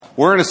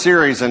We're in a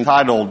series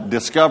entitled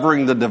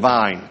Discovering the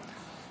Divine.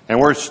 And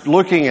we're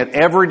looking at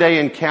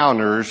everyday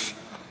encounters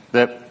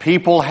that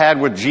people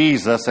had with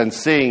Jesus and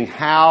seeing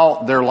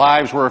how their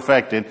lives were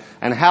affected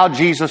and how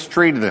Jesus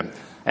treated them.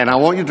 And I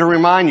want you to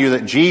remind you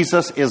that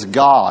Jesus is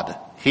God.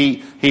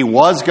 He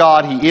was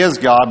God, He is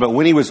God, but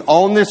when He was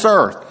on this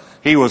earth,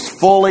 He was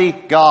fully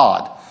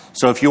God.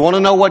 So if you want to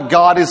know what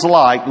God is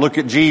like, look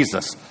at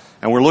Jesus.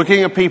 And we're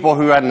looking at people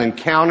who had an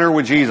encounter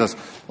with Jesus.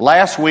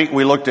 Last week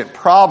we looked at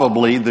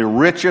probably the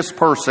richest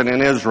person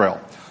in Israel,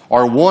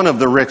 or one of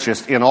the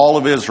richest in all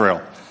of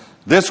Israel.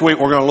 This week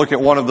we're going to look at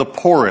one of the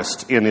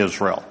poorest in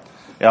Israel.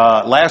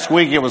 Last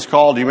week it was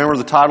called, do you remember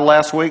the title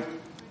last week?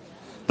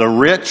 The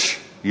Rich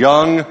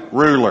Young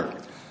Ruler.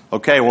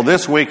 Okay, well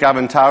this week I've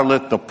entitled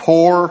it The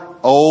Poor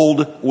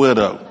Old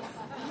Widow.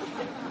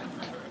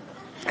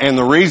 And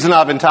the reason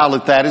I've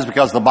entitled it that is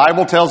because the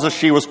Bible tells us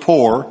she was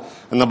poor,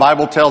 and the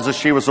Bible tells us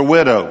she was a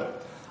widow.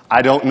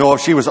 I don't know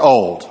if she was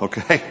old,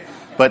 okay?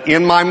 But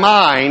in my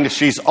mind,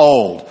 she's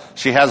old.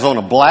 She has on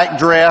a black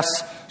dress,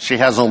 she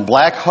has on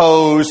black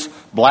hose,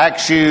 black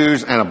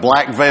shoes, and a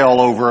black veil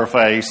over her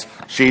face.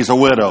 She's a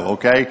widow,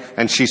 okay?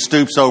 And she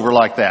stoops over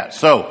like that.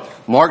 So,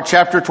 Mark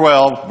chapter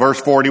 12, verse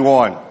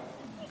 41.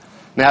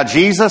 Now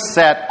Jesus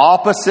sat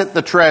opposite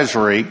the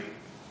treasury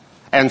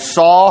and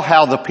saw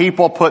how the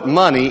people put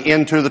money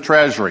into the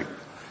treasury.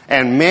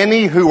 And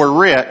many who were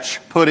rich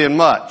put in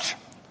much.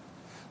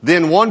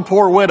 Then one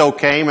poor widow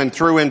came and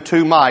threw in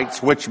 2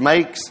 mites, which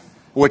make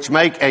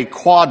a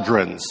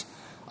quadrans.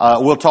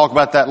 We'll talk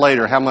about that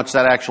later, how much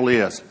that actually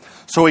is.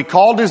 So he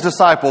called his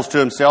disciples to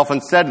himself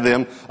and said to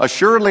them,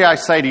 "Assuredly I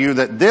say to you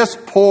that this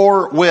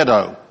poor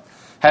widow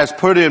has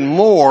put in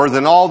more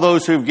than all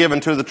those who've given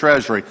to the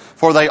treasury.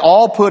 For they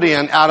all put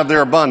in out of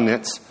their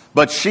abundance,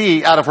 but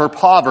she, out of her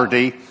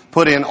poverty,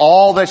 put in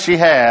all that she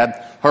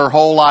had, her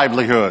whole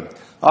livelihood."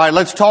 All right,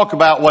 let's talk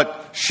about what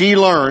she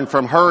learned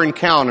from her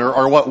encounter,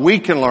 or what we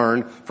can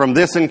learn from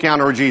this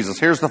encounter with Jesus.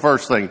 Here's the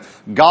first thing.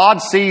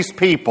 God sees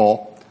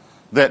people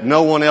that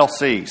no one else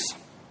sees.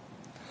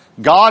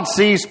 God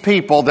sees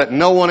people that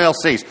no one else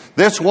sees.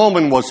 This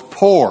woman was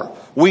poor.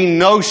 We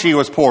know she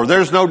was poor.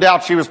 There's no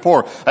doubt she was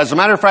poor. As a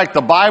matter of fact,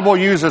 the Bible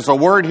uses a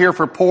word here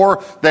for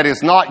poor that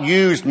is not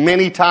used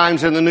many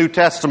times in the New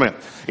Testament.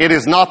 It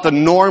is not the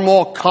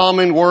normal,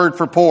 common word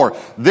for poor.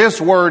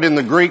 This word in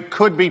the Greek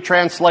could be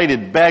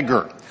translated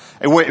beggar.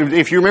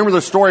 If you remember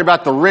the story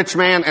about the rich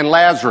man and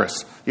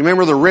Lazarus, you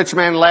remember the rich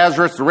man and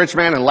Lazarus? The rich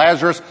man and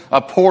Lazarus,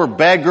 a poor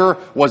beggar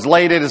was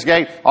laid at his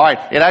gate. All right,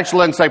 it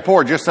actually doesn't say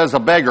poor, it just says a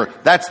beggar.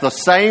 That's the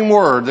same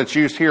word that's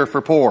used here for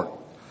poor.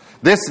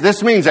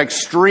 This means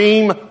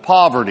extreme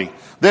poverty.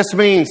 This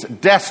means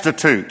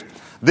destitute.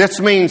 This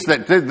means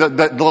that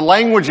the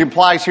language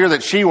implies here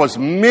that she was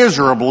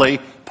miserably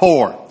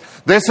poor.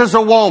 This is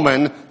a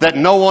woman that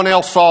no one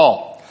else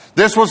saw.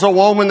 This was a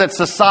woman that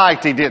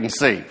society didn't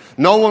see.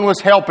 No one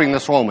was helping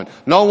this woman.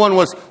 No one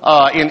was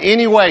in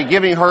any way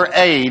giving her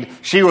aid.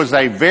 She was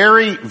a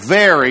very,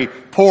 very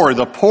poor,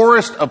 the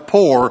poorest of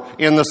poor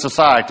in the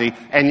society,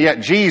 and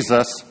yet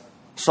Jesus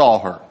saw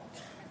her.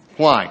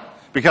 Why?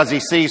 Because He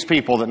sees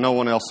people that no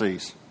one else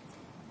sees.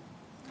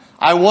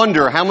 I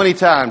wonder how many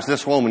times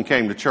this woman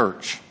came to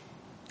church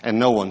and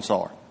no one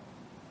saw her.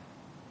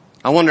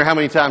 I wonder how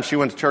many times she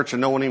went to church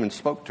and no one even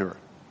spoke to her.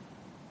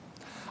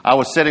 I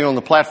was sitting on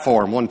the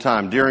platform one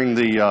time during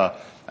the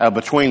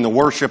between the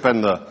worship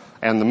and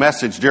the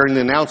message during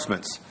the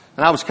announcements,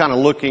 and I was kind of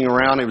looking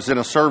around. It was in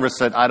a service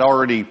that I'd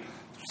already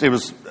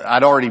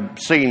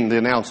seen the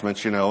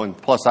announcements, and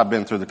plus I've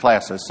been through the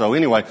classes. So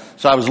anyway,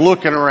 I was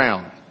looking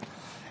around.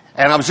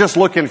 And I was just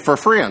looking for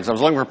friends. I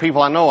was looking for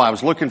people I know. I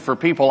was looking for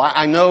people.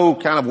 I know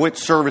kind of which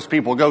service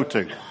people go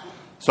to.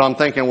 So I'm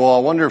thinking, well, I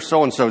wonder if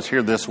so-and-so's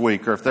here this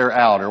week, or if they're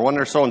out, or I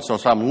wonder if so-and-so.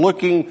 So I'm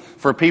looking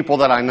for people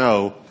that I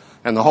know.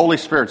 And the Holy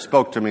Spirit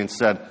spoke to me and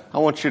said, I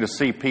want you to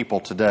see people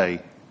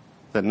today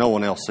that no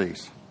one else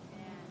sees.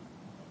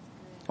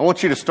 I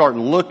want you to start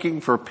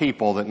looking for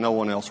people that no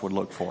one else would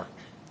look for.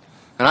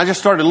 And I just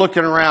started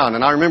looking around,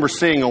 and I remember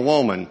seeing a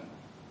woman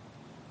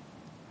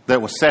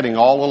that was sitting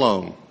all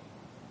alone.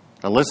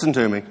 Now listen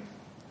to me.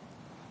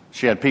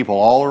 She had people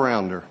all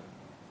around her,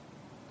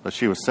 but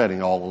she was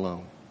sitting all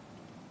alone.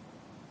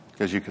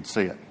 Because you could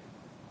see it.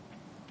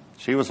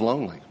 She was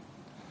lonely.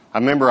 I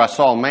remember I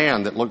saw a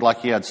man that looked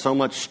like he had so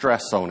much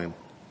stress on him.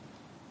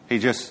 He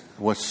just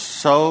was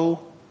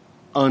so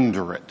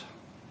under it.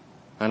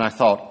 And I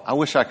thought, I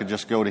wish I could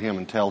just go to him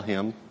and tell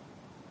him,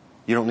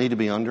 you don't need to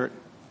be under it.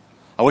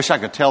 I wish I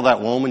could tell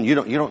that woman, you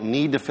don't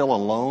need to feel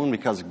alone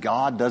because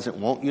God doesn't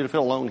want you to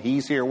feel alone.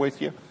 He's here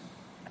with you.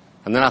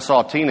 And then I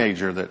saw a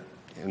teenager that,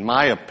 in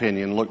my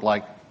opinion, looked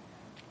like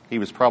he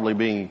was probably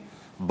being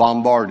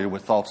bombarded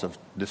with thoughts of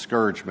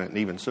discouragement and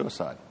even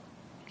suicide.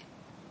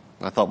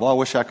 And I thought, well, I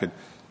wish I could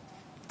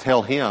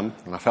tell him.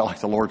 And I felt like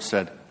the Lord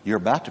said, you're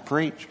about to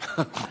preach.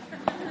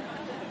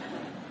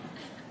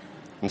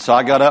 And so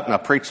I got up and I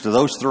preached to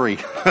those 3.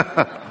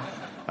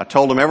 I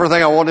told them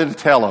everything I wanted to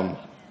tell them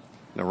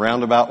in a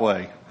roundabout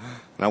way.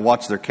 And I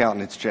watched their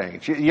countenance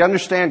change. You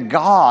understand?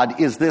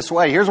 God is this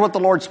way. Here's what the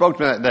Lord spoke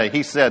to me that day.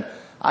 He said,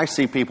 I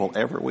see people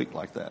every week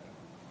like that.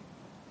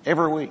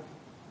 Every week.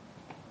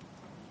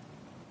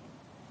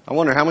 I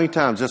wonder how many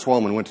times this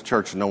woman went to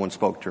church and no one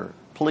spoke to her.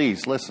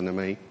 Please listen to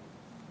me.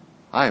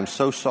 I am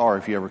so sorry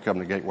if you ever come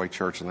to Gateway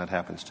Church and that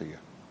happens to you.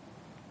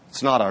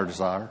 It's not our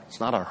desire. It's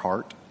not our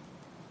heart.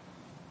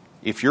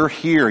 If you're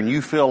here and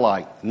you feel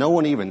like no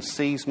one even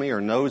sees me or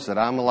knows that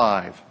I'm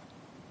alive,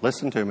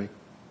 listen to me.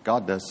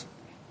 God does.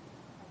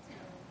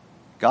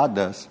 God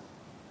does.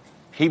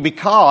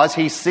 Because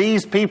He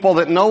sees people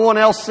that no one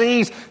else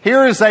sees.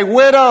 Here is a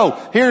widow.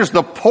 Here's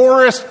the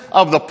poorest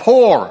of the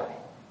poor.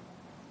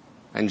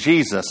 And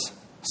Jesus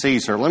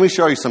sees her. Let me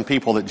show you some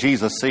people that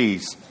Jesus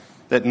sees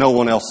that no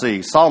one else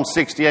sees. Psalm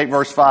 68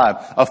 verse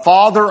 5. A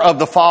father of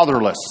the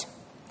fatherless,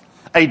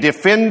 a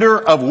defender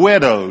of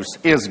widows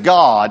is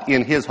God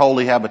in His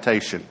holy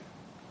habitation.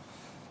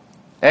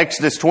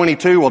 Exodus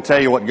 22 will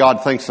tell you what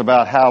God thinks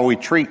about how we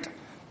treat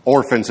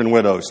orphans and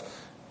widows.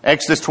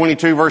 Exodus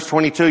 22 verse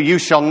 22, you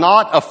shall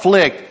not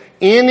afflict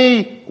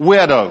any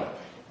widow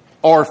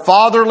or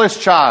fatherless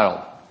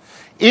child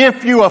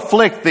if you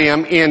afflict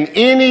them in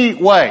any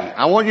way.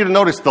 I want you to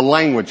notice the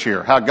language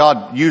here, how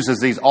God uses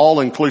these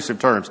all-inclusive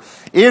terms.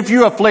 If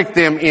you afflict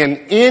them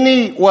in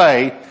any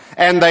way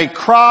and they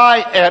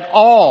cry at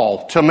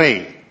all to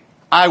me,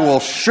 I will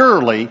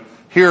surely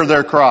hear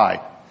their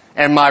cry,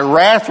 and my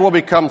wrath will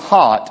become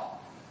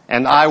hot,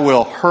 and I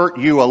will hurt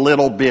you a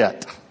little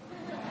bit.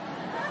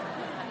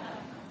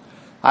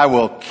 I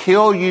will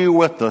kill you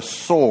with the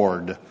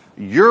sword.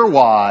 Your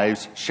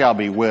wives shall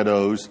be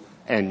widows,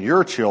 and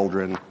your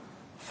children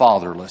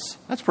fatherless.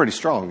 That's pretty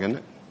strong, isn't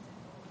it?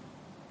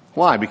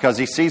 Why? Because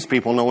He sees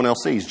people no one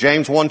else sees.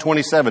 James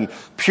 1:27,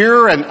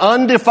 pure and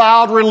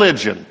undefiled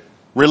religion.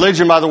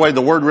 Religion, by the way,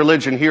 the word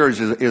religion here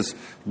is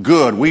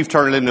good. We've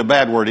turned it into a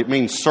bad word. It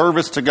means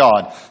service to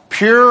God.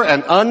 Pure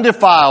and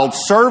undefiled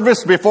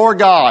service before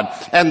God.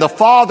 And the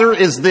Father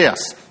is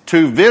this,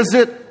 to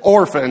visit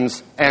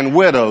orphans and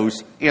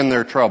widows in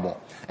their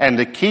trouble, and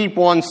to keep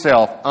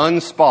oneself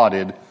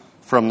unspotted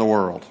from the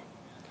world.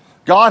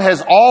 God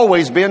has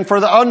always been for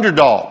the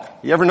underdog.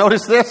 You ever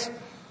notice this?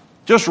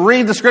 Just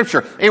read the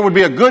Scripture. It would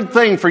be a good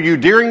thing for you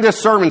during this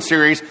sermon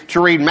series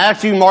to read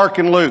Matthew, Mark,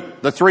 and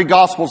Luke, the three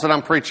Gospels that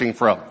I'm preaching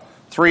from.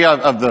 Three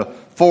of the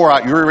four.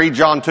 You read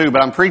John too,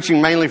 but I'm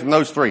preaching mainly from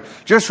those three.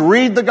 Just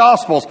read the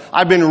Gospels.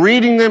 I've been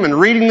reading them and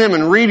reading them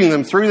and reading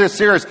them through this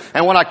series.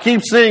 And what I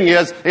keep seeing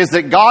is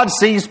that God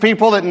sees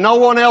people that no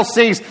one else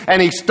sees,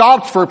 and He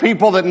stops for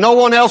people that no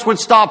one else would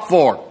stop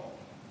for.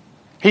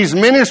 He's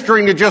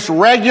ministering to just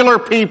regular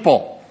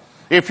people.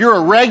 If you're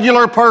a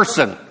regular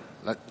person,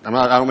 I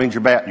don't mean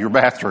your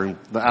bathroom.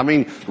 I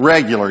mean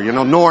regular,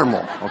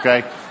 normal,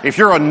 okay? If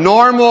you're a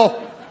normal,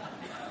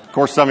 of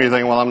course some of you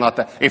think, well, I'm not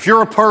that. If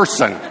you're a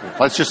person,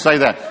 let's just say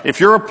that. If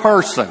you're a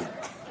person,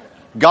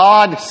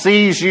 God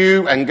sees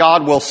you and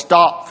God will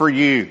stop for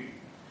you.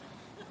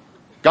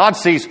 God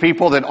sees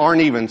people that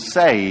aren't even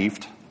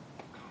saved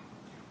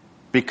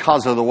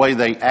because of the way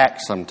they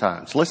act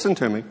sometimes. Listen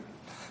to me.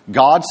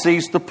 God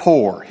sees the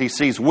poor. He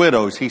sees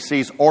widows. He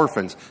sees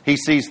orphans. He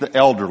sees the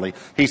elderly.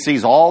 He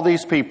sees all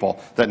these people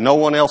that no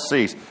one else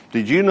sees.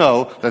 Did you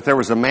know that there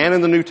was a man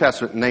in the New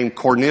Testament named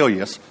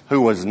Cornelius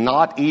who was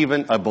not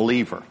even a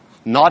believer,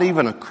 not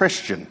even a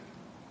Christian?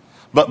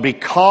 But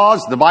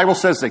because, the Bible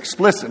says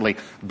explicitly,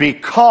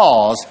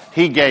 because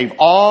he gave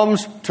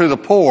alms to the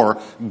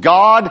poor,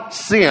 God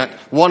sent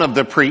one of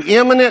the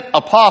preeminent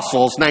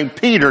apostles named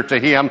Peter to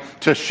him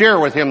to share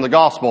with him the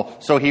gospel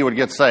so he would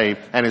get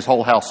saved and his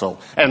whole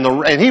household.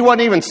 And he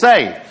wasn't even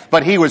saved,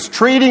 but he was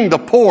treating the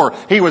poor.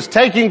 He was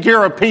taking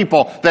care of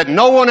people that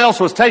no one else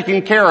was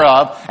taking care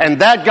of,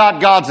 and that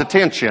got God's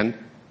attention.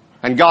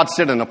 And God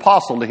sent an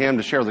apostle to him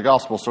to share the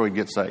gospel so he'd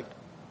get saved.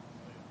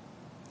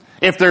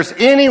 If there's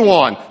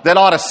anyone that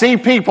ought to see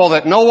people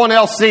that no one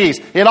else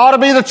sees, it ought to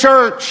be the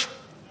church.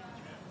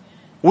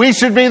 We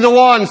should be the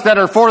ones that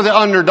are for the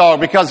underdog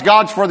because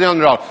God's for the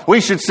underdog.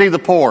 We should see the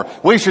poor.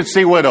 We should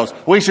see widows.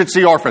 We should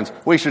see orphans.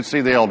 We should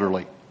see the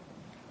elderly.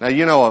 Now,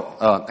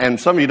 and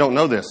some of you don't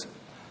know this,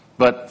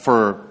 but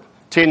for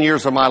 10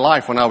 years of my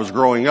life when I was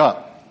growing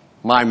up,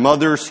 my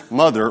mother's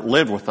mother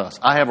lived with us.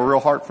 I have a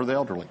real heart for the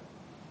elderly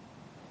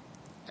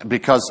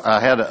because I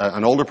had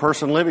an older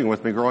person living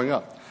with me growing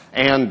up.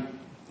 And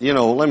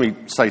let me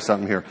say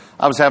something here.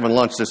 I was having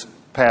lunch this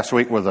past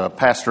week with a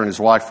pastor and his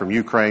wife from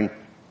Ukraine.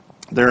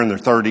 They're in their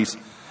 30s.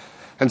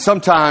 And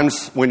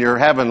sometimes when you're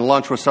having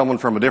lunch with someone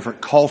from a different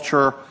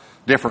culture,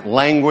 different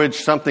language,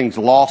 something's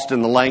lost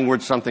in the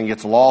language, something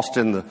gets lost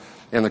in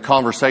the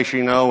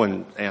conversation,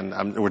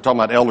 and we're talking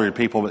about elderly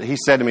people. But he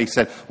said to me,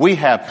 we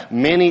have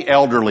many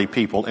elderly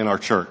people in our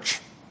church,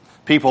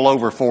 people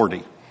over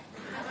 40.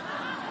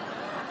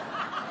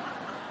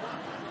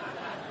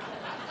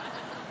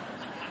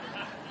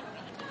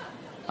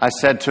 I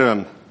said to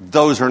him,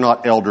 those are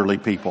not elderly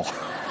people.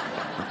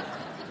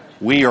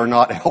 We are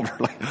not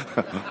elderly.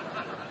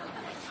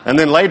 And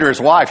then later his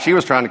wife, she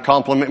was trying to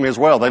compliment me as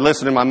well. They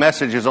listened to my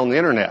messages on the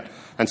internet.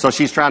 And so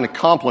she's trying to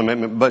compliment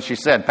me, but she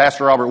said,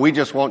 Pastor Robert, we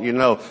just want you to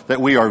know that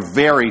we are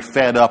very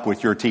fed up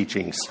with your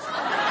teachings.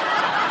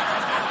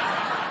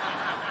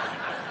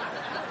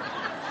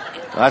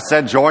 I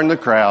said, join the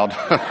crowd.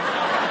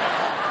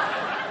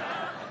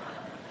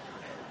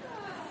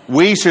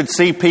 We should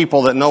see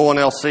people that no one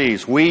else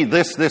sees. A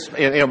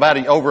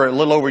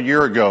little over a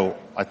year ago,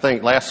 I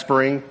think last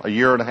spring, a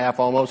year and a half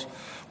almost,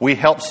 we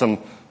helped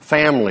some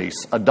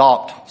families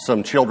adopt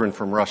some children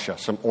from Russia,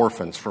 some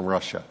orphans from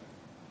Russia.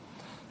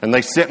 And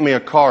they sent me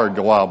a card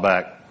a while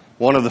back.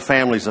 One of the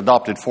families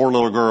adopted 4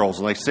 little girls,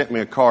 and they sent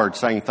me a card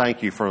saying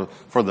thank you for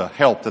the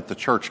help that the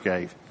church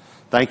gave.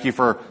 Thank you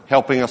for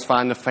helping us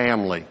find a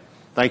family.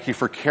 Thank you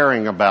for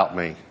caring about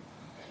me.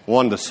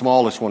 The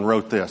smallest one,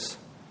 wrote this.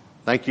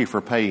 Thank you for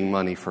paying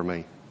money for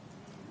me.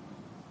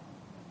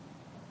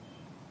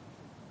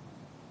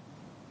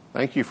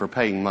 Thank you for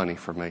paying money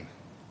for me.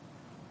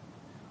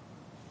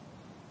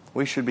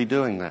 We should be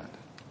doing that.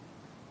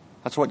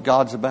 That's what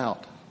God's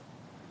about.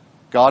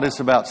 God is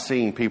about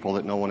seeing people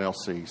that no one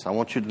else sees. I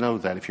want you to know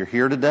that. If you're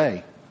here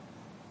today,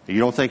 and you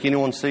don't think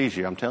anyone sees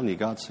you, I'm telling you,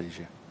 God sees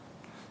you.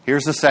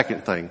 Here's the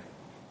second thing.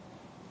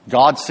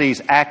 God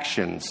sees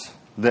actions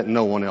that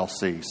no one else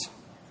sees.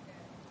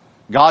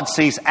 God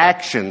sees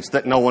actions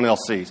that no one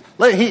else sees.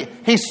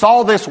 He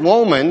saw this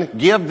woman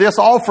give this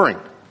offering.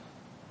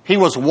 He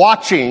was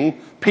watching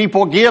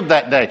people give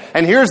that day.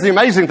 And here's the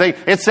amazing thing.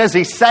 It says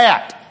he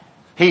sat.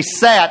 He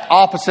sat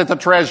opposite the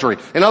treasury.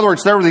 In other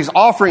words, there were these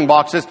offering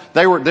boxes.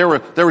 There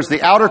was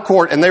the outer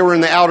court, and they were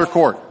in the outer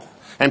court.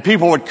 And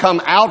people would come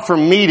out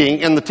from meeting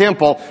in the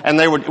temple, and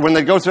when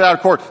they go through the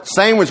outer court,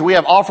 same as we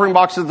have offering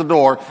boxes at the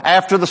door,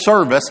 after the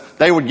service,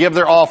 they would give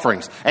their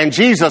offerings. And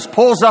Jesus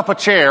pulls up a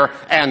chair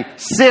and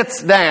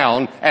sits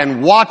down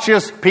and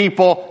watches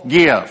people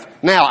give.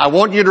 Now, I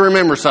want you to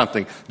remember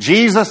something.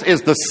 Jesus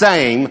is the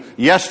same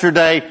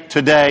yesterday,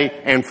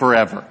 today, and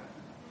forever.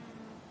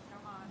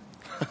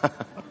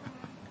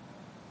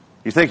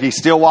 You think he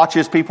still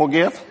watches people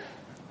give?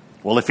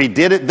 Well, if he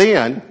did it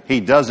then, he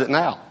does it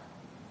now.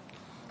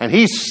 And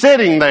he's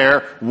sitting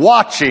there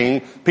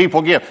watching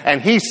people give. And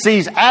he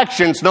sees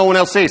actions no one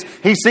else sees.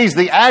 He sees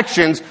the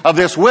actions of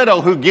this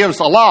widow who gives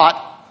a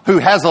lot, who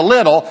has a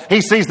little.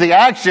 He sees the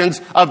actions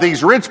of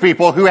these rich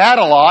people who had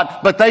a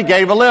lot, but they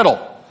gave a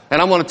little.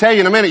 And I'm going to tell you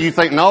in a minute, you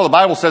think, no, the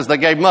Bible says they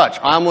gave much.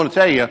 I'm going to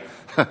tell you,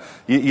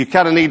 you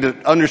kind of need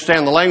to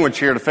understand the language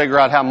here to figure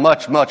out how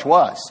much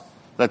was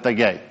that they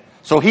gave.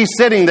 So he's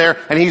sitting there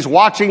and he's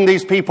watching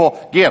these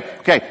people give.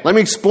 Okay, let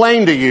me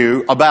explain to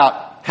you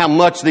about how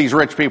much these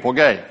rich people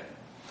gave.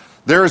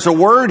 There is a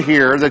word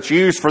here that's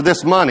used for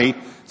this money. It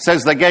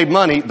says they gave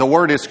money. The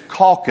word is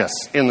kaukas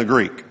in the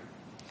Greek.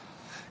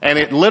 And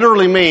it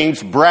literally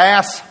means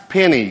brass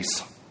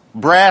pennies.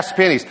 Brass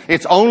pennies.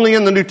 It's only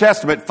in the New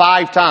Testament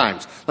 5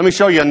 times. Let me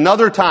show you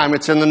another time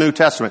it's in the New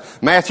Testament.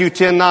 Matthew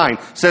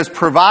 10:9 says,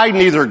 provide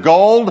neither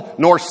gold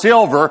nor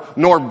silver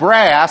nor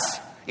brass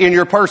in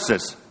your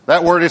purses.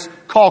 That word is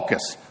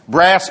kaukas,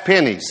 brass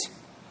pennies.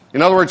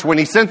 In other words, when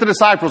he sent the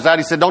disciples out,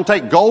 he said, don't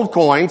take gold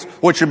coins,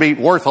 which would be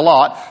worth a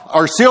lot,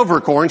 or silver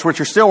coins,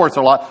 which are still worth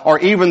a lot, or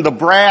even the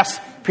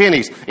brass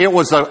pennies. It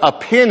was a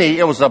penny.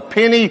 It was a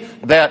penny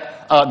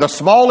that the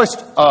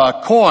smallest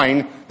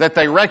coin that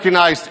they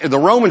recognized, the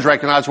Romans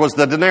recognized, was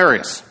the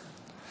denarius.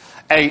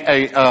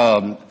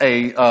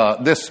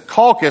 This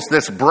kaukas,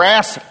 this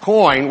brass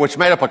coin, which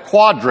made up a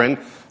quadrant,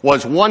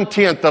 was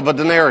 1/10 of a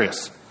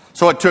denarius.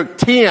 So it took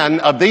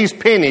 10 of these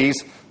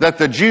pennies that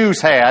the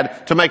Jews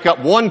had to make up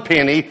 1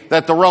 penny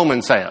that the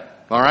Romans had.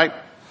 All right?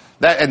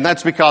 And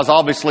that's because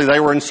obviously they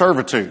were in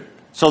servitude.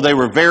 So they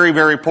were very,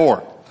 very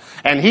poor.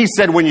 And he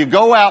said, when you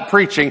go out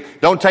preaching,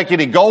 don't take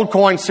any gold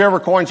coins,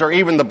 silver coins, or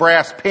even the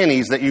brass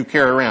pennies that you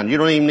carry around. You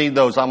don't even need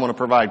those. I'm going to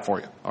provide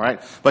for you. All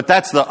right? But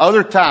that's the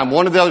other time,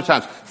 one of the other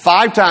times.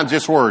 5 times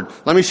this word.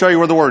 Let me show you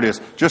where the word is.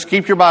 Just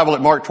keep your Bible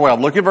at Mark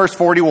 12. Look at verse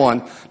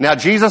 41. Now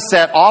Jesus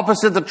sat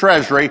opposite the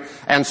treasury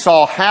and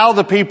saw how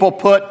the people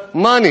put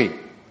money,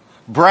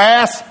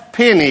 brass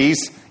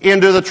pennies,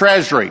 into the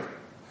treasury.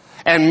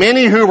 And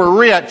many who were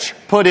rich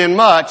put in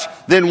much.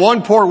 Then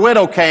one poor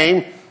widow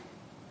came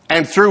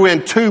and threw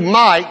in 2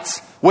 mites,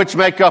 which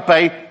make up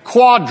a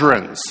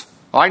quadrans.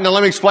 All right, now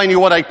let me explain to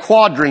you what a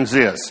quadrans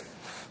is.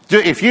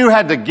 If you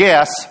had to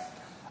guess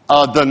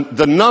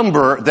the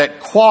number that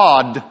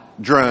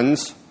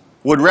quadrans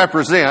would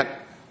represent,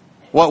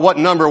 what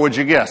number would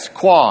you guess?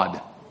 Quad.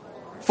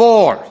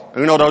 4.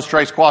 Uno, dos,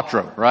 tres,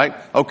 cuatro, right?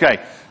 Okay.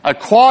 A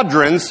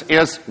quadrans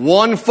is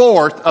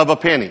 1/4 of a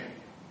penny.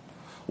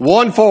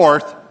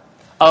 1/4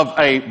 of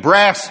a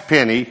brass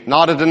penny,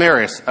 not a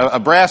denarius. A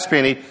brass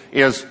penny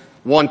is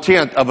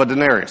 1/10 of a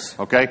denarius,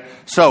 okay?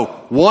 So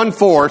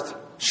 1/4,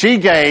 she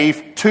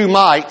gave 2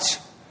 mites,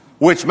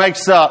 which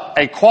makes up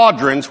a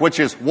quadrans, which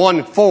is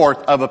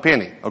 1/4 of a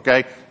penny,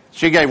 okay?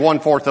 She gave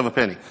 1/4 of a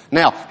penny.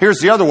 Now, here's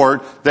the other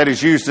word that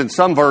is used in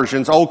some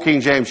versions. Old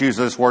King James uses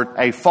this word,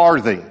 a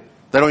farthing.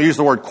 They don't use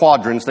the word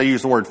quadrans, they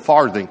use the word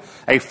farthing.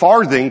 A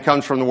farthing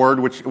comes from the word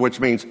which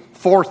means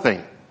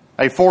fourthing.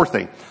 A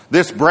fourthing.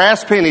 This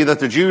brass penny that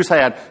the Jews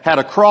had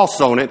a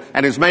cross on it,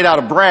 and is made out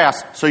of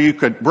brass so you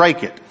could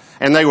break it.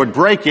 And they would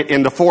break it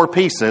into 4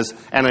 pieces,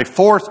 and a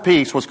fourth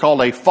piece was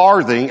called a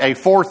farthing, a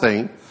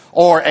fourthing,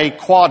 or a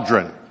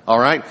quadrant. All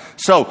right?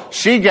 So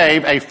she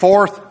gave a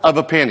fourth of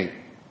a penny.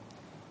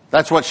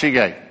 That's what she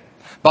gave.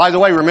 By the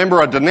way,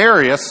 remember, a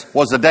denarius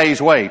was a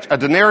day's wage. A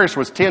denarius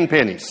was 10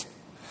 pennies.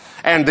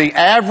 And the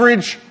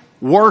average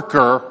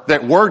worker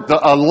that worked,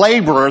 a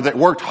laborer that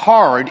worked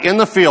hard in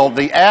the field,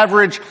 the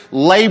average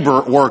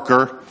labor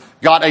worker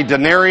got a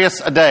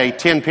denarius a day,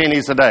 10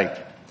 pennies a day.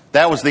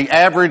 That was the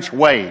average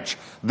wage.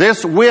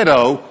 This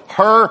widow,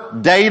 her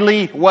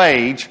daily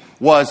wage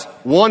was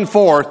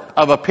 1/4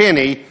 of a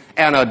penny,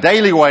 and a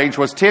daily wage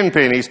was 10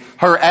 pennies.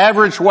 Her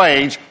average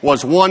wage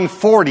was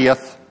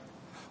 1/40th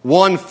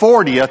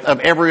of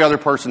every other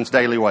person's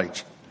daily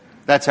wage.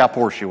 That's how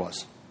poor she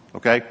was.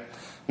 Okay?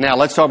 Now,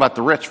 let's talk about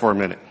the rich for a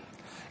minute.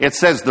 It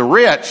says the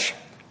rich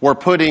were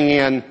putting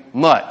in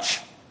much.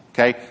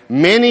 Okay?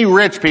 Many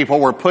rich people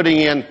were putting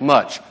in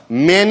much.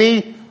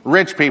 Many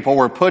rich people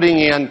were putting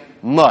in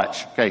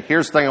much. Okay,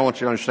 here's the thing I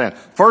want you to understand.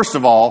 First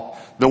of all,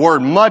 the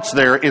word much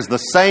there is the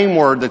same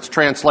word that's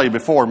translated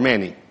before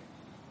many.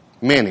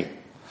 Many.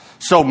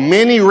 So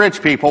many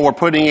rich people were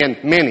putting in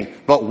many.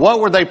 But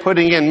what were they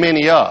putting in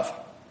many of?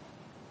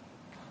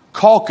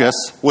 Caucus,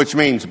 which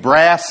means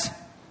brass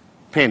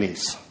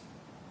pennies.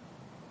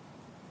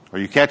 Are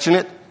you catching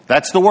it?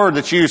 That's the word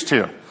that's used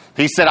here.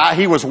 He said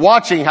he was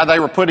watching how they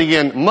were putting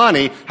in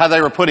money, how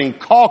they were putting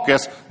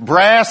caucus,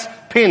 brass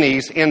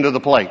pennies into the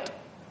plate,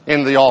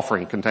 into the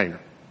offering container.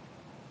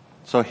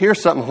 So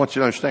here's something I want you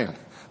to understand.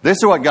 This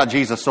is what got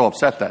Jesus so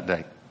upset that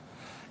day.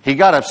 He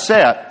got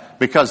upset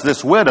because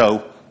this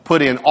widow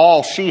put in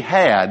all she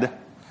had,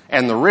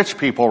 and the rich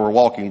people were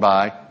walking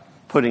by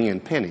putting in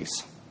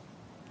pennies.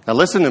 Now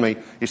listen to me.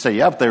 You say,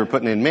 yeah, but they were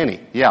putting in many.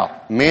 Yeah,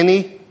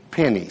 many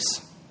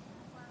pennies.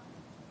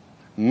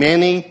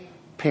 Many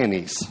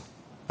pennies.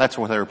 That's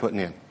what they were putting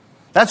in.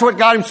 That's what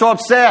got him so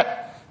upset.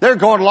 They're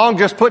going along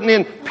just putting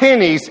in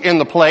pennies in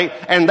the plate,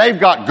 and they've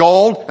got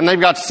gold and they've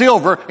got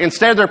silver.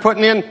 Instead, they're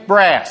putting in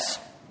brass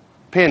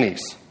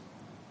pennies.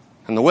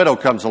 And the widow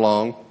comes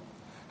along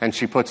and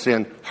she puts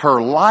in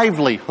her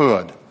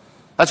livelihood.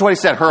 That's what he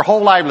said, her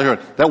whole livelihood.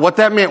 What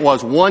that meant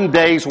was 1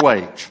 day's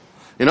wage.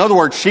 In other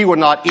words, she would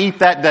not eat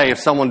that day if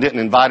someone didn't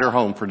invite her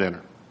home for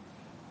dinner.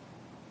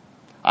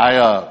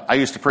 I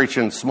used to preach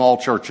in small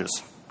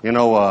churches. You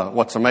know,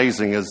 what's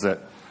amazing is that,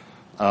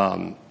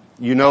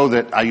 you know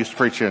that I used to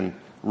preach in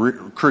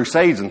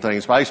crusades and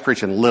things, but I used to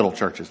preach in little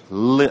churches.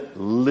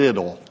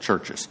 Little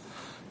churches.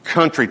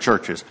 Country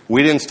churches.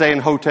 We didn't stay in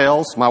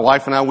hotels. My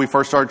wife and I, when we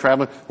first started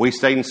traveling, we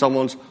stayed in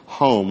someone's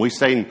home. We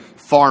stayed in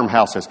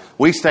farmhouses.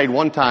 We stayed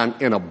one time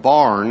in a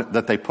barn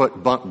that they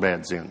put bunk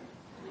beds in.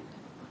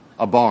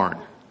 A barn.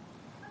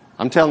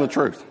 I'm telling the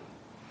truth.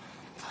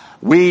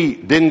 We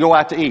didn't go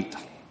out to eat.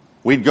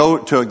 We'd go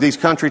to these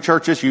country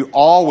churches. You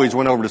always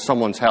went over to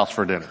someone's house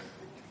for dinner.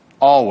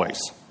 Always.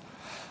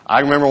 I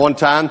remember one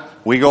time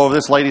we go over to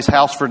this lady's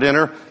house for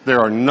dinner.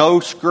 There are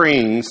no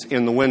screens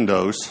in the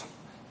windows.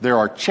 There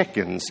are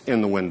chickens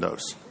in the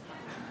windows.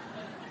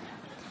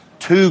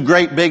 2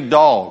 great big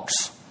dogs.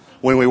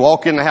 When we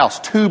walk in the house,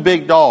 2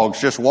 big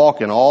dogs just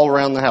walking all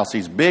around the house.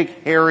 These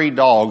big hairy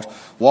dogs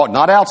walk,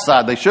 not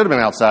outside. They should have been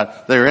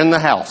outside. They're in the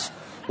house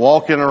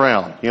walking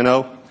around, you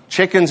know.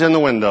 Chickens in the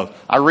window.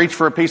 I reached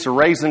for a piece of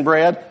raisin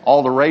bread.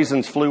 All the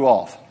raisins flew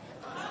off.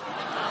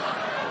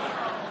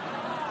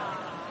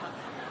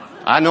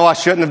 I know I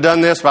shouldn't have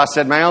done this, but I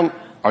said, ma'am,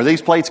 are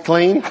these plates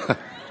clean?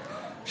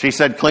 She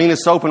said, clean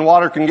as soap and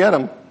water can get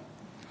them.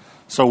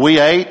 So we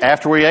ate.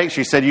 After we ate,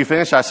 she said, you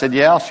finished? I said,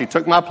 yeah. She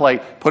took my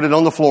plate, put it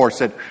on the floor,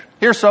 said,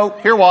 here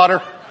soap, here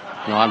water.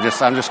 No, I'm just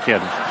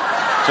kidding.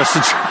 Just a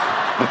joke.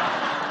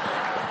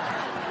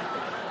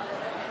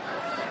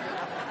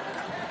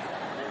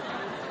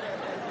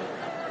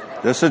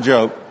 Just a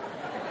joke.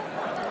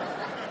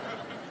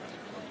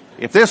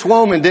 If this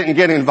woman didn't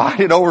get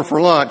invited over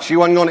for lunch, she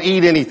wasn't going to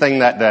eat anything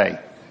that day.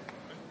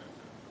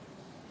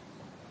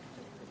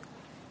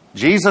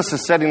 Jesus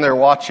is sitting there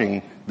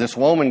watching this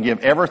woman give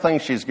everything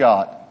she's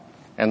got,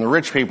 and the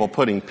rich people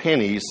putting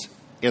pennies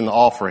in the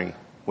offering.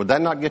 Would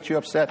that not get you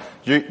upset?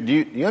 Do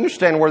you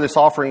understand where this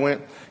offering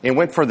went? It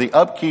went for the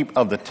upkeep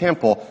of the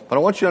temple, but I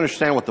want you to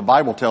understand what the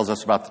Bible tells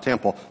us about the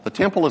temple. The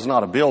temple is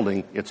not a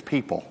building, it's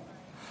people.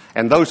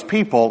 And those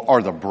people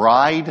are the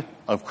bride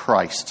of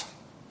Christ.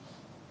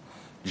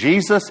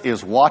 Jesus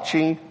is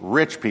watching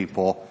rich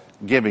people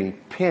giving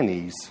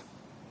pennies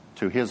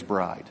to his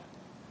bride.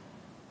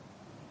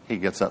 He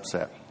gets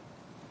upset.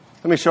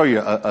 Let me show you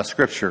a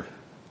scripture.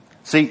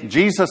 See,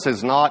 Jesus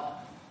is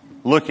not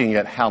looking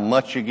at how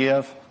much you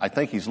give. I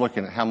think he's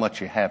looking at how much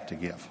you have to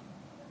give.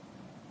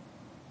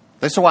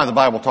 This is why the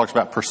Bible talks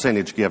about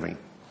percentage giving.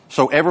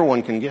 So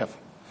everyone can give.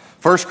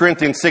 1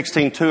 Corinthians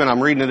 16:2, and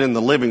I'm reading it in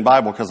the Living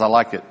Bible because I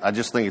like it. I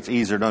just think it's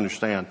easier to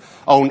understand.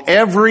 On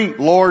every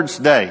Lord's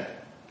Day.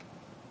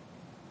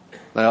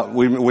 Now,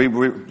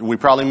 we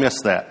probably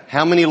missed that.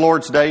 How many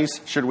Lord's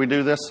Days should we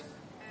do this?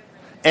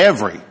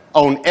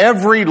 on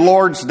every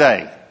Lord's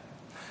Day,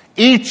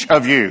 each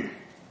of you,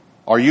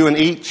 are you an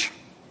each?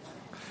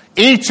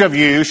 Each of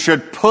you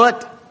should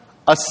put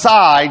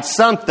aside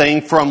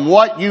something from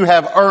what you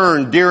have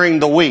earned during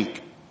the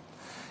week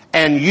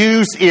and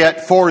use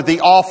it for the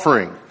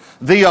offering.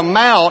 The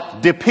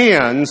amount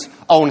depends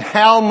on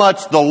how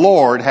much the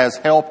Lord has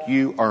helped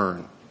you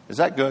earn. Is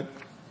that good?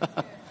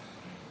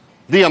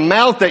 The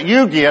amount that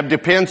you give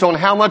depends on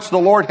how much the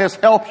Lord has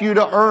helped you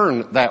to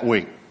earn that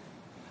week.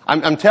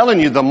 I'm telling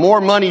you, the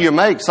more money you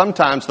make,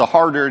 sometimes the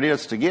harder it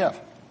is to give.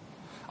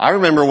 I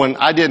remember when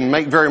I didn't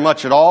make very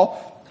much at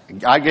all,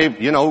 I gave,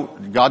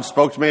 God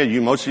spoke to me,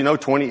 most of you know,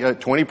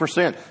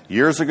 20%.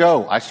 Years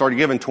ago, I started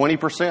giving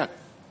 20%.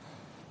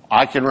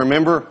 I can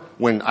remember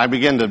when I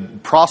began to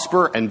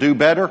prosper and do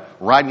better,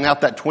 writing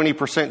out that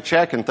 20%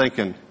 check and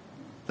thinking,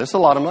 this is a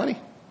lot of money.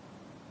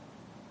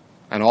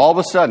 And all of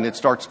a sudden, it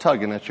starts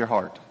tugging at your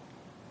heart.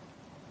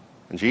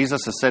 And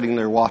Jesus is sitting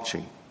there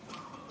watching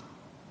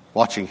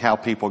how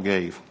people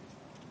gave.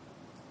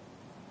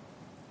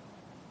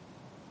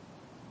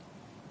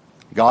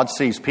 God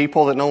sees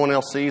people that no one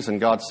else sees,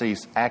 and God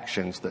sees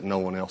actions that no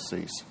one else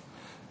sees.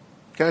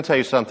 Can I tell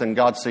you something?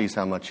 God sees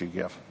how much you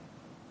give.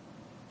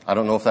 I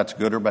don't know if that's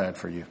good or bad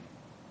for you,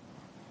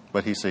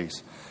 but He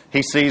sees.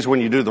 He sees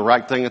when you do the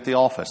right thing at the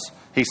office.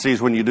 He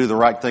sees when you do the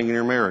right thing in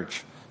your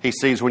marriage. He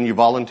sees when you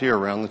volunteer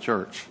around the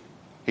church.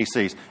 He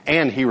sees.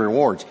 And He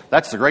rewards.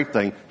 That's the great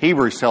thing.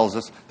 Hebrews tells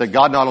us that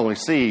God not only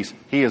sees,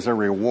 He is a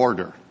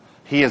rewarder.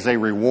 He is a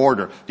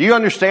rewarder. Do you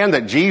understand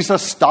that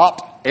Jesus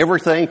stopped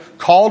everything,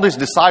 called His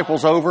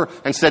disciples over,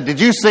 and said,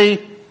 "Did you see?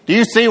 Do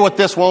you see what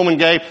this woman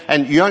gave?"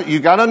 And you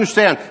got to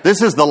understand,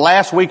 this is the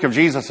last week of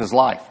Jesus'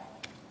 life.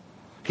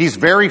 He's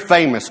very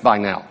famous by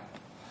now.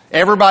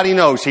 Everybody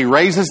knows He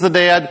raises the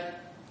dead.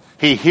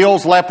 He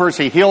heals lepers.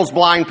 He heals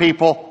blind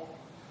people.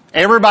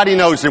 Everybody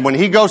knows that when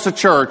He goes to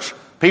church,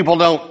 people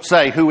don't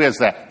say, "Who is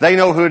that?" They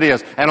know who it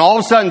is. And all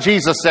of a sudden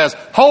Jesus says,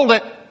 "Hold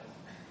it.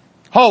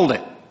 Hold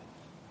it.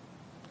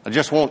 I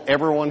just want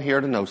everyone here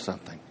to know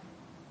something.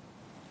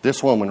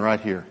 This woman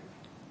right here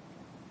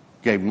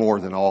gave more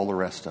than all the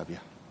rest of you."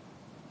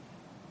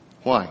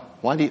 Why?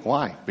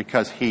 Why?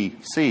 Because He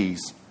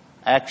sees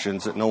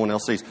actions that no one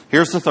else sees.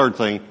 Here's the third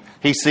thing.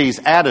 He sees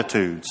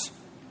attitudes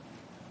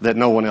that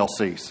no one else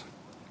sees.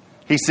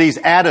 He sees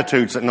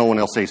attitudes that no one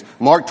else sees.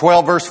 Mark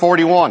 12, verse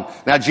 41.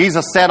 Now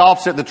Jesus sat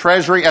opposite the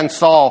treasury and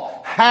saw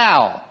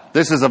how,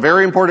 this is a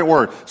very important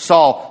word,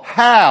 saw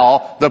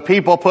how the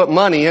people put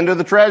money into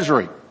the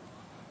treasury.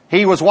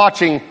 He was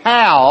watching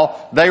how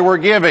they were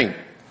giving.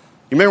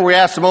 You remember we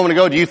asked a moment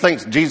ago, do you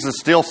think Jesus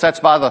still sits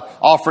by the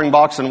offering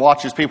box and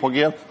watches people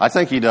give? I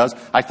think He does.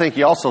 I think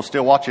He also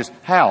still watches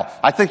how.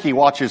 I think He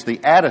watches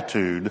the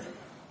attitude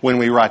when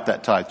we write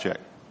that tithe check.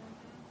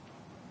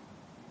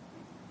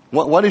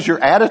 What is your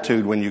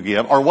attitude when you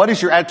give? Or what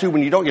is your attitude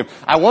when you don't give?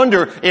 I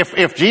wonder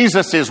if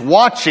Jesus is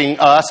watching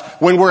us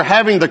when we're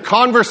having the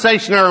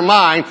conversation in our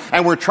mind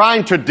and we're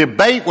trying to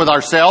debate with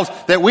ourselves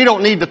that we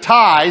don't need to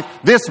tithe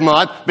this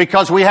month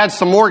because we had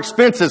some more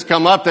expenses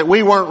come up that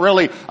we weren't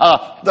really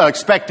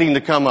expecting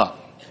to come up.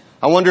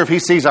 I wonder if He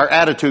sees our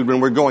attitude when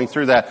we're going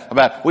through that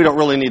about we don't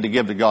really need to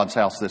give to God's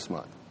house this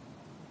month.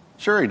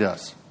 Sure He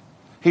does.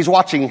 He's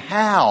watching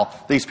how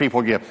these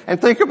people give.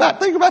 And think about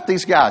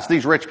these guys,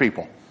 these rich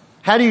people.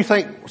 How do you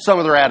think some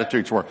of their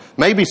attitudes were?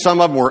 Maybe some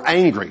of them were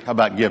angry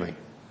about giving.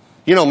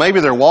 Maybe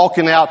they're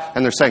walking out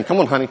and they're saying, "Come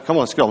on, honey, come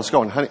on, let's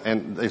go. And, honey,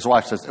 and his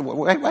wife says,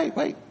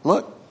 wait,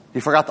 look, you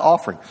forgot the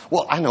offering."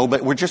 "Well, I know,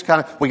 but we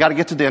got to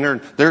get to dinner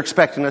and they're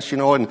expecting us,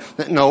 and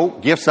no,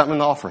 give something in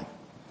the offering."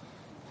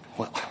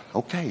 "Well,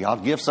 okay, I'll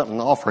give something in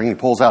the offering." He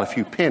pulls out a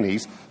few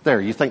pennies. There,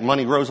 you think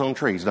money grows on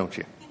trees, don't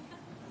you?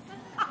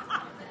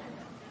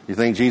 You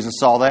think Jesus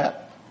saw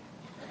that?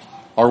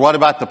 Or what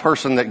about the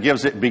person that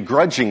gives it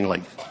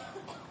begrudgingly?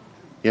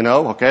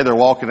 Okay, they're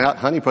walking out.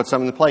 "Honey, put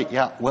something in the plate."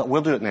 "Yeah, well,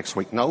 we'll do it next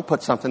week." "No,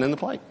 put something in the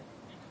plate."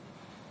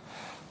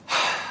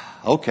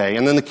 Okay,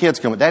 and then the kids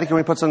come. "Daddy, can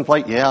we put something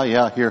in the plate?"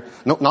 Yeah, here.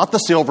 "No, not the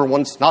silver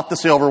ones, not the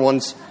silver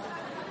ones.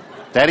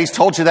 Daddy's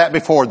told you that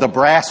before, the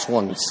brass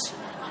ones."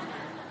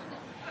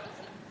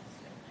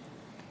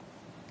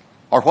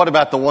 Or what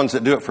about the ones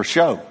that do it for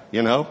show,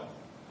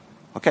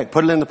 "Okay,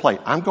 put it in the plate."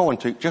 "I'm going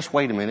to. Just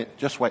wait a minute.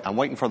 Just wait. I'm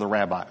waiting for the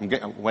rabbi.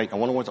 I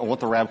want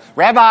the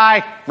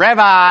rabbi.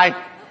 Rabbi!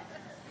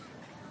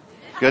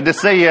 Good to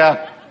see you.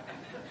 I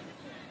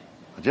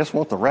just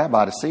want the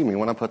rabbi to see me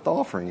when I put the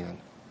offering in."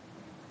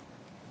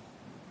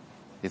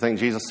 You think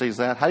Jesus sees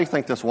that? How do you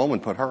think this woman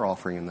put her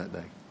offering in that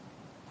day?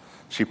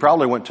 She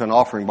probably went to an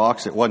offering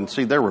box that wasn't.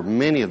 See, there were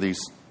many of these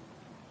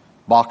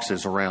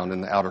boxes around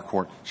in the outer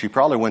court. She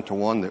probably went to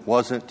one that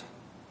wasn't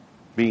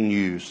being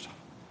used.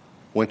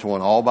 Went to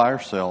one all by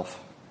herself.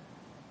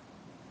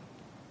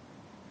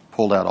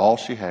 Pulled out all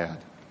she had.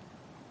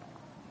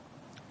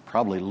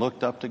 Probably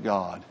looked up to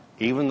God.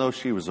 Even though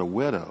she was a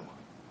widow,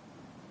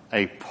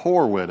 a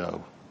poor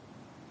widow,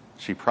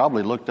 she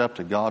probably looked up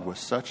to God with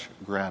such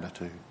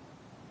gratitude.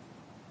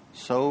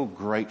 So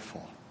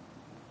grateful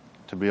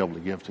to be able to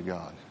give to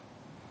God.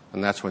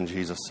 And that's when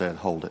Jesus said,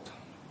 "Hold it.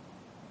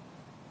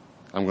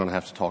 I'm going to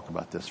have to talk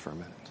about this for a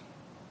minute.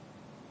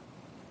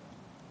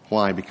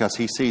 Why? Because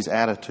he sees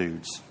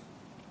attitudes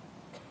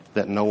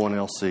that no one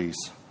else sees.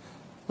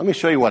 Let me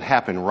show you what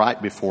happened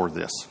right before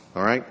this,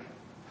 all right?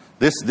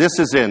 This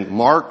is in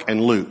Mark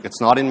and Luke.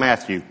 It's not in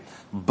Matthew.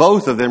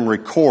 Both of them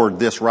record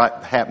this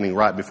happening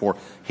right before.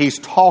 He's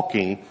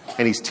talking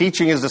and he's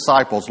teaching his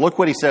disciples. Look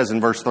what he says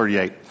in verse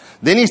 38.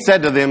 Then he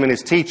said to them in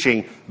his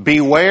teaching,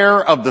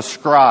 "Beware of the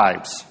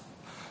scribes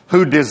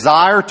who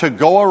desire to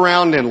go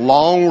around in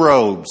long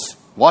robes."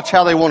 Watch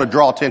how they want to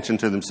draw attention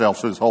to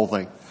themselves through this whole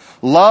thing.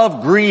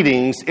 "Love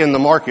greetings in the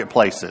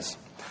marketplaces,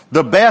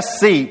 the best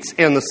seats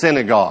in the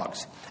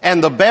synagogues,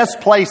 and the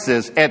best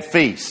places at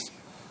feasts,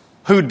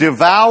 who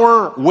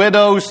devour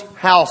widows'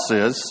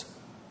 houses,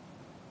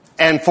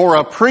 and for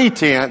a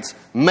pretense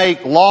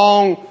make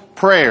long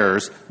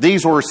prayers.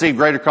 These will receive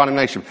greater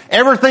condemnation."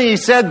 Everything he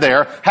said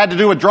there had to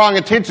do with drawing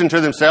attention to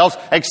themselves,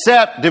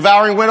 except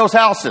devouring widows'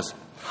 houses.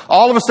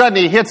 All of a sudden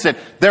he hits it.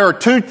 There are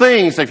two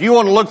things, if you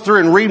want to look through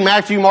and read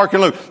Matthew, Mark,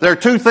 and Luke, there are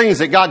two things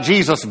that got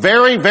Jesus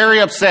very, very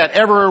upset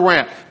everywhere he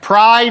went.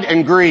 Pride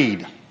and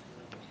greed.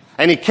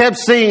 And he kept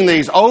seeing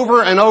these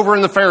over and over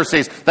in the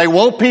Pharisees. They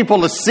want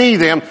people to see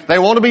them. They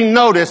want to be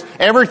noticed.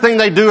 Everything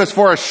they do is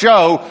for a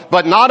show.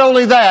 But not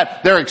only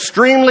that, they're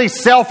extremely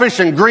selfish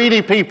and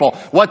greedy people.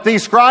 What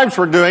these scribes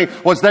were doing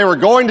was they were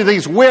going to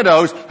these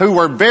widows who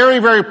were very,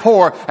 very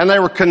poor, and they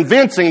were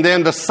convincing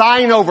them to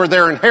sign over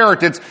their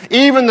inheritance,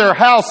 even their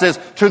houses,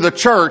 to the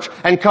church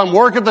and come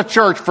work at the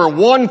church for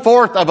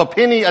 1/4 of a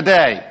penny a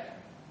day.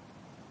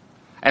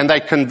 And they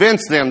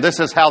convinced them this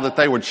is how that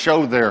they would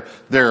show their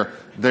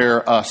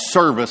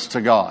service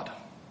to God.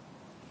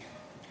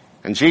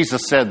 And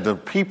Jesus said, the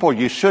people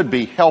you should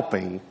be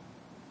helping,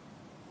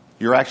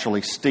 you're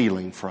actually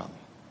stealing from.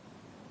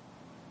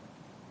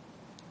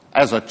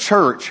 As a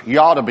church, you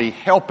ought to be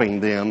helping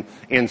them.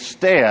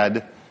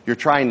 Instead, you're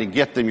trying to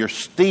get them, you're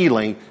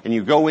stealing, and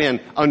you go in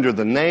under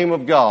the name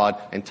of God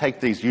and take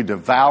these, you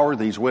devour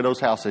these widows'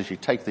 houses, you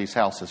take these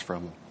houses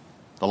from them.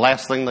 The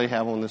last thing they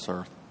have on this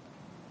earth.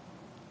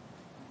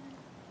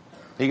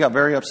 He got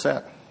very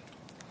upset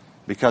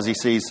because he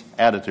sees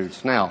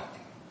attitudes. Now,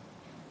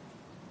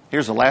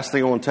 here's the last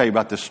thing I want to tell you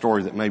about this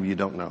story that maybe you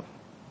don't know.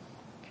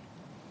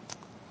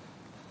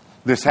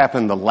 This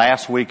happened the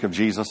last week of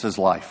Jesus'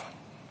 life.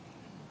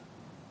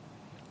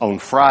 On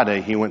Friday,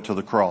 he went to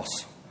the cross.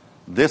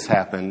 This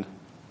happened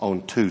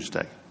on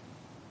Tuesday.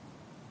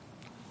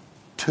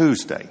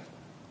 Tuesday.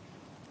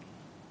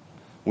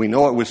 We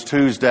know it was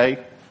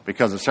Tuesday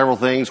because of several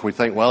things. We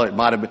think, well, it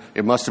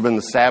must have been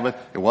the Sabbath.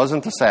 It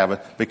wasn't the Sabbath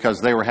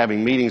because they were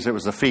having meetings. It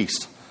was a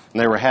feast.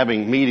 And they were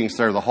having meetings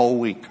there the whole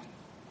week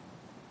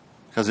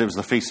because it was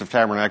the Feast of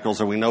Tabernacles.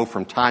 And we know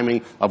from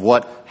timing of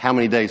how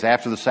many days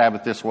after the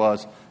Sabbath this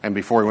was, and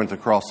before he went to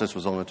the cross, this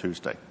was on a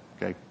Tuesday.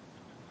 Okay.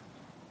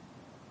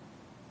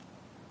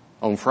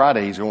 On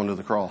Friday, he's going to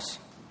the cross.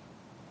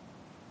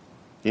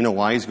 You know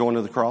why he's going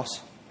to the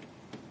cross?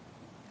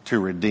 To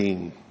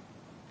redeem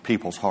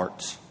people's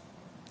hearts.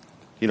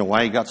 You know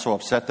why he got so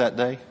upset that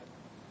day?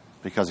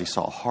 Because he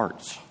saw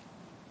hearts.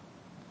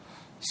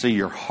 See,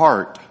 your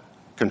heart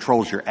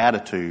controls your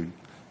attitude.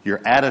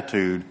 Your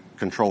attitude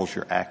controls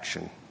your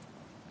action.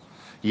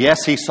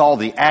 Yes, he saw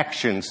the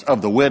actions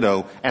of the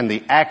widow and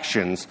the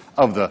actions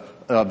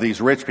of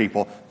these rich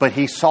people, but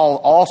he saw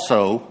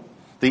also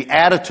the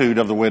attitude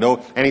of the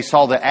widow, and he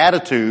saw the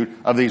attitude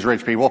of these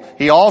rich people.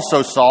 He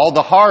also saw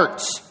the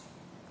hearts.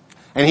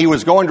 And he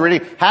was going to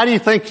redeem. How do you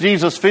think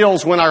Jesus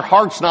feels when our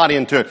heart's not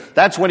into it?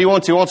 That's what he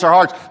wants. He wants our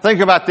hearts.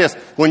 Think about this.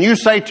 When you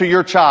say to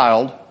your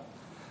child,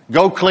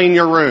 go clean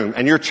your room,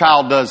 and your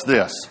child does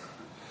this.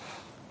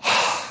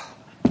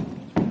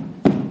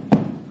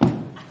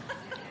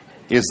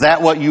 Is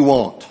that what you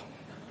want?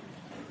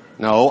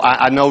 No,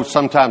 I know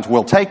sometimes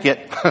we'll take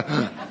it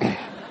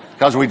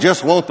because we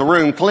just want the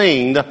room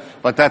cleaned,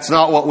 but that's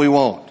not what we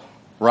want,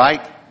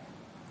 right?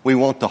 We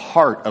want the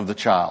heart of the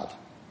child.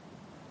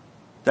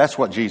 That's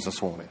what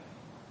Jesus wanted.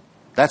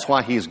 That's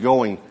why he is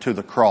going to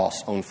the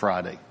cross on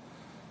Friday.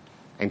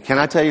 And can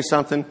I tell you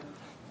something?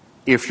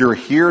 If you're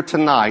here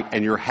tonight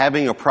and you're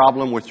having a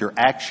problem with your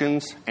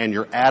actions and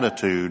your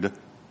attitude,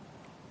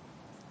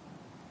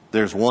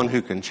 there's one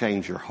who can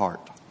change your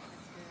heart.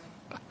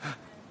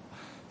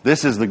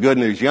 This is the good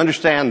news. You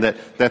understand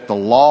that the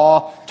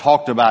law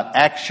talked about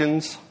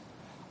actions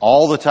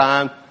all the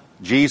time.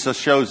 Jesus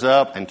shows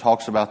up and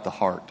talks about the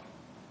heart.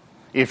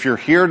 If you're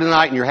here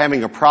tonight and you're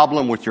having a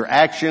problem with your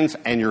actions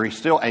and you're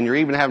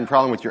even having a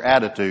problem with your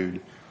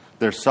attitude,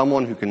 there's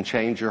someone who can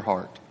change your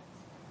heart.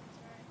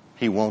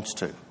 He wants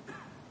to.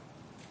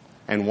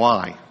 And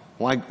why?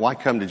 Why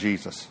come to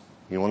Jesus?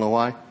 You want to know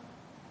why?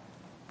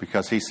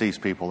 Because he sees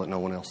people that no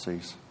one else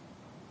sees.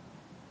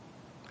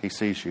 He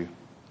sees you.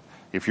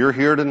 If you're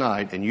here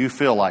tonight and you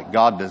feel like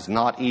God does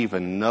not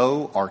even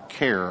know or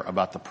care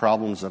about the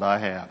problems that I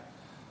have,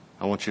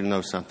 I want you to know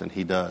something.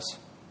 He does.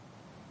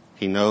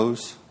 He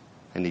knows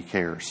and he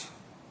cares.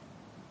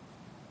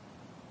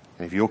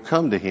 And if you'll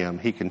come to him,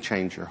 he can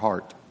change your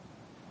heart.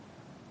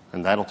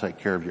 And that'll take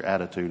care of your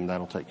attitude and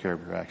that'll take care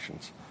of your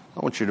actions. I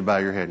want you to bow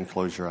your head and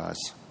close your eyes.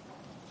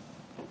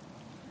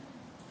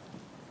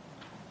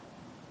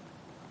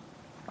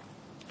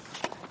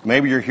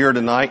 Maybe you're here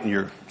tonight and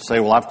you say,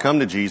 well, I've come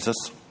to Jesus.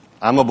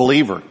 I'm a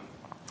believer.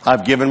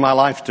 I've given my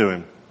life to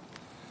Him.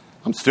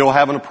 I'm still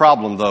having a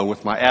problem, though,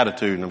 with my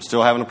attitude, and I'm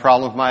still having a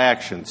problem with my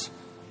actions.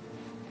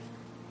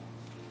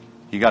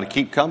 You got to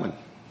keep coming.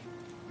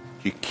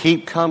 You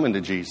keep coming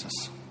to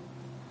Jesus.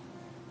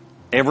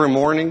 Every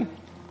morning,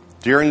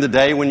 during the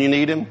day when you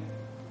need Him,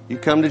 you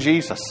come to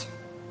Jesus.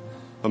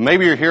 But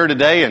maybe you're here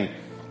today, and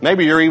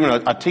maybe you're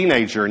even a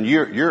teenager, and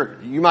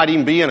you might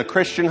even be in a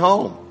Christian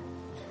home.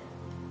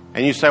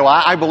 And you say, well,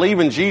 I believe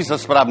in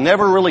Jesus, but I've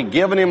never really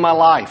given Him my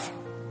life.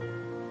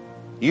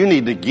 You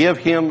need to give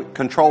Him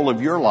control of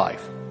your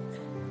life.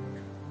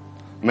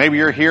 Maybe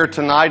you're here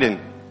tonight and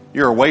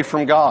you're away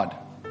from God.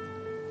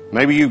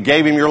 Maybe you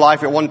gave Him your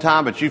life at one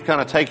time, but you've kind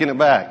of taken it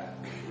back.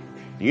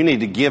 You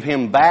need to give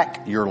Him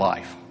back your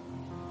life.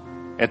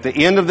 At the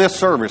end of this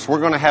service,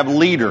 we're going to have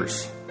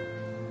leaders,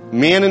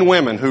 men and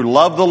women who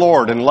love the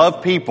Lord and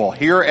love people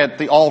here at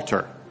the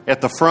altar, at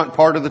the front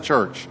part of the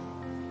church.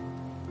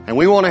 And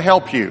we want to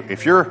help you.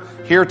 If you're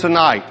here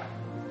tonight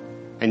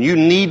and you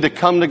need to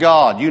come to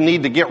God, you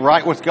need to get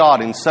right with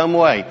God in some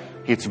way,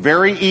 it's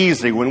very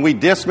easy. When we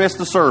dismiss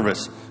the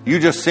service, you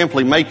just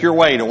simply make your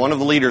way to one of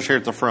the leaders here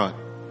at the front.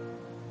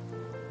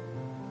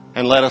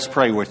 And let us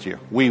pray with you.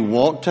 We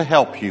want to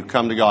help you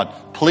come to God.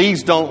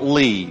 Please don't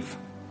leave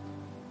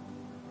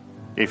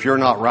if you're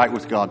not right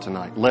with God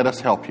tonight. Let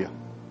us help you.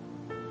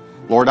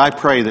 Lord, I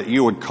pray that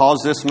you would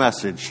cause this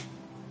message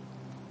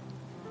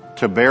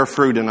to bear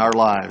fruit in our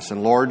lives.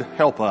 And Lord,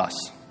 help us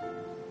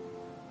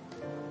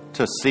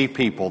to see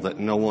people that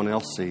no one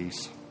else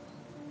sees.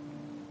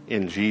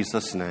 In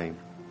Jesus' name,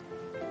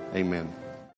 amen.